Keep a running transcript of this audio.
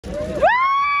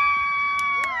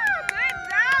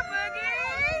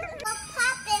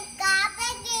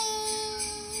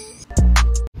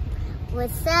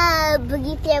up,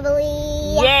 Boogie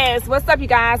Family? Yes, what's up, you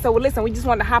guys? So, listen, we just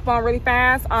wanted to hop on really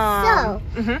fast. I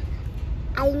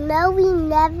know we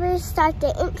never start the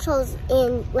intros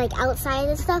in, like, outside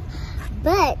and stuff,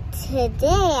 but today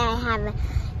I have a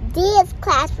dance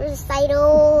class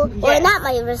recital. Yes. Well, not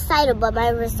my recital, but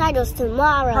my recital's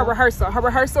tomorrow. Her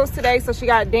rehearsal's today, so she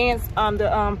got dance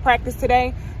practice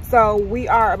today. So we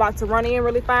are about to run in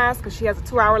really fast because she has a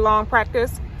 2-hour-long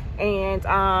practice. And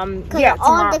yeah,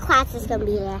 all the classes gonna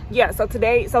be there. Yeah, so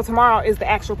tomorrow is the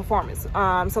actual performance.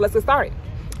 So let's get started.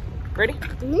 Ready?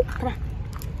 Come on.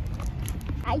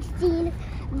 I seen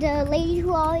the lady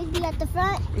who always be at the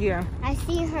front. Yeah. I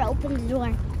seen her open the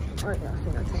door. Oh,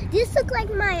 yeah, this look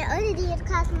like my other dance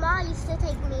class Mom used to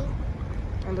take me.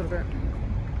 A little bit.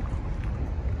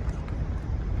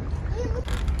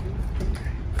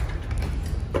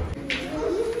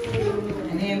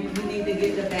 And then we need to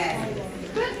get the bag.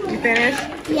 You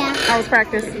finished? Yeah. How was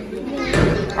practice?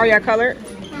 Yeah. Oh, yeah, colored?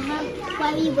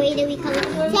 While we waited, we colored.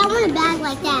 See, I want a bag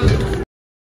like that.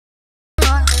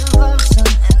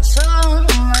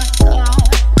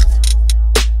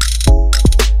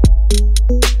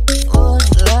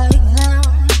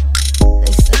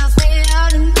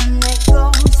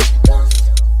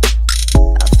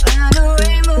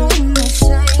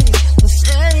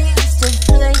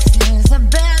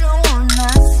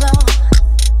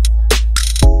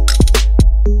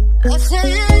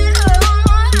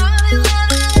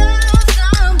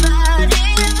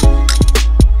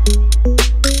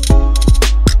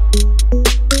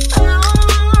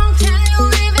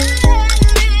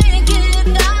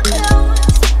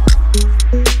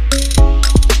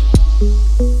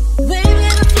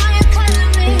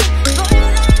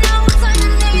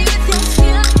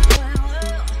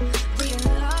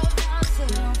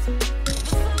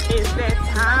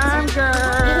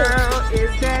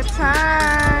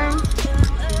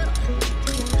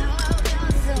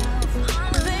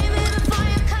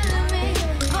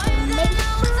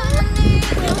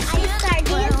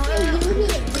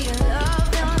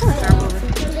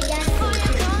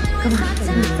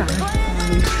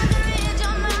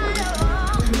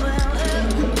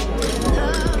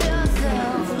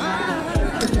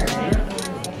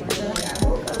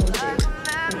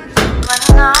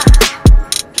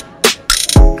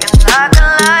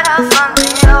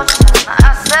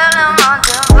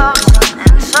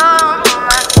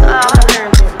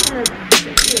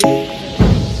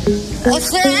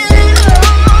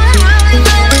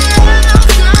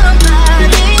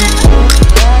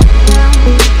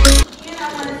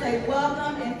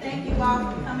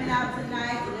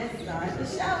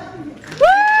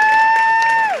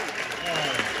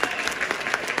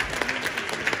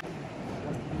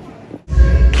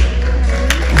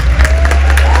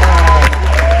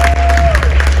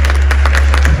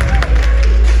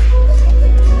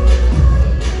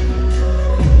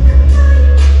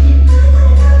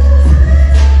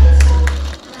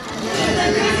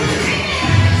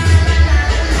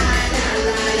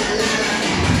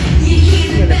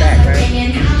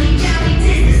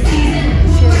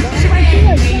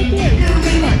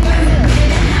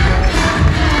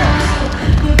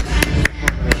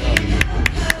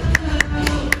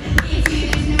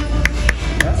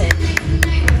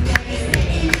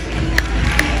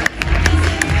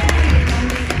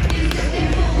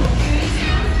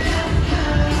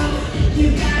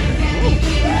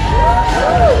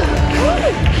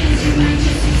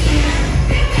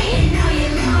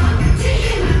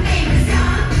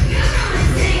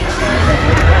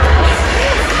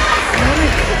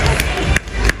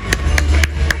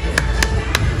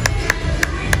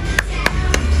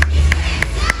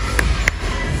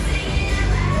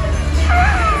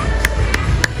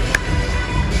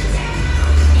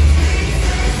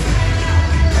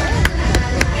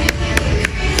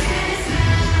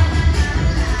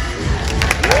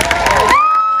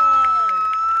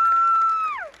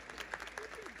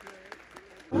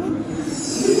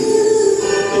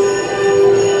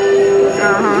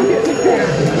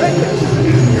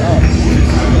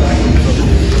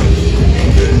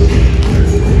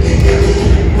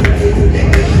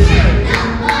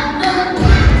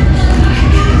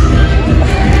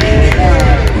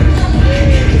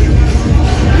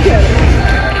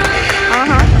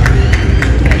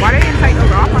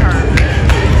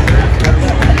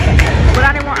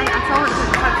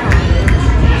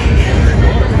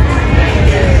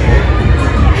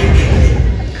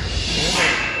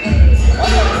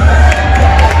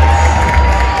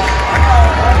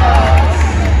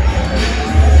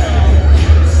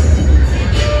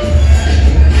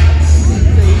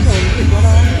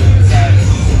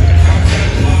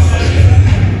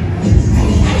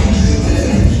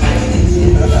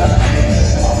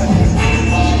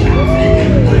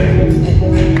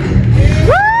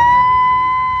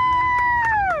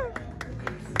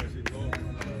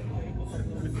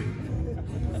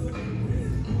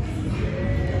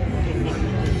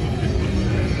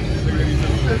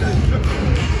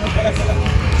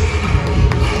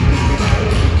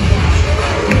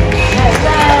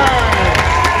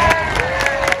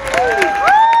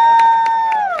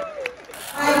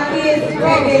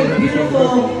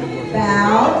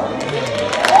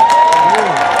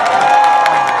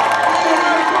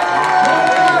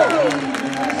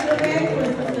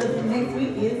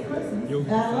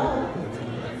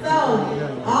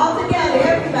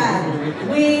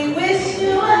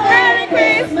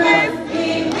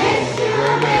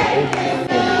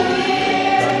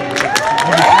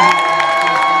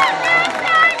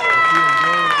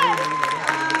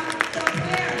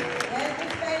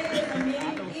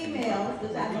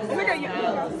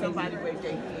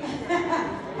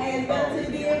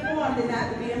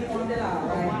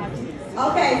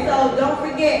 So don't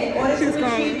forget, in order to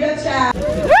retrieve your child. Woo!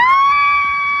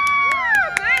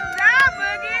 Good job,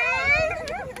 Boogie.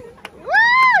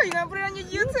 Woo! You gonna put it on your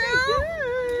YouTube?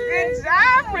 Good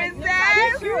job,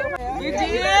 princess. You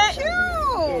did?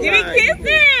 Give me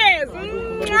kisses.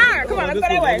 Mwah. Come on, let's go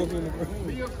that way.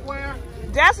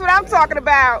 That's what I'm talking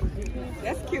about.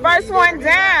 That's cute. First one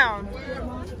down.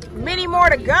 Many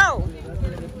more to go.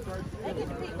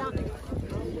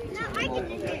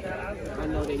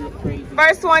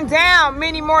 First one down,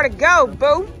 many more to go,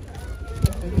 boo.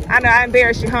 I know I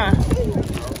embarrassed you, huh?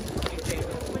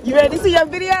 You ready to see your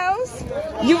videos?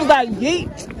 You was like, yeet,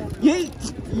 yeet,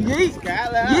 yeet,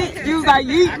 yeet. You was like,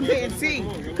 yeet. I can't see.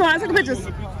 Come on, let's take pictures.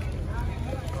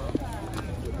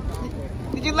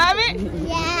 Did you love it?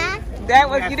 Yeah. That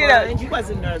was, you did a... You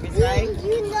wasn't nervous, right?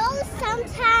 You know,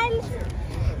 sometimes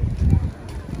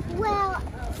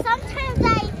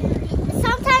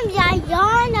I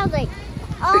yawn. I was like,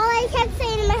 all I kept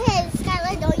saying in my head is,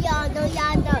 Skylar, don't yawn, don't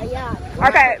yawn, don't yawn.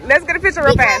 Okay, let's get a picture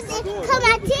real fast. Because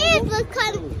my tears would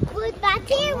come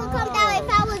down if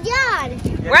I was yawn.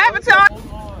 What happened to our...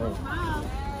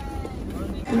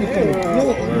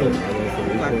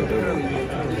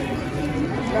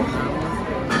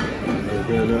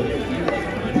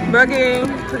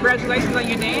 Boogie, congratulations on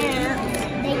your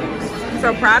dance.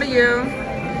 So proud of you.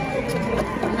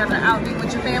 You have an outing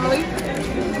with your family.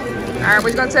 All right,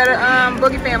 what you gonna tell the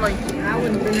Boogie family? I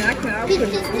wouldn't been. I couldn't do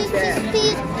that.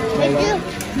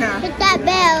 Hit that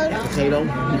bell. Potato.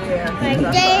 Right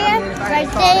there,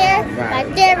 right there, right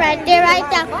there, right there, right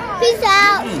there. Peace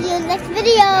out. See you in the next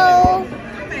video.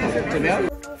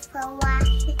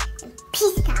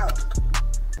 Peace out.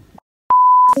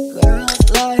 Girls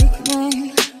like me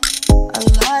are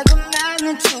like a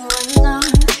magnet to a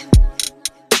knife.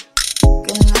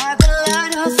 Can like a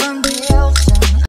light up from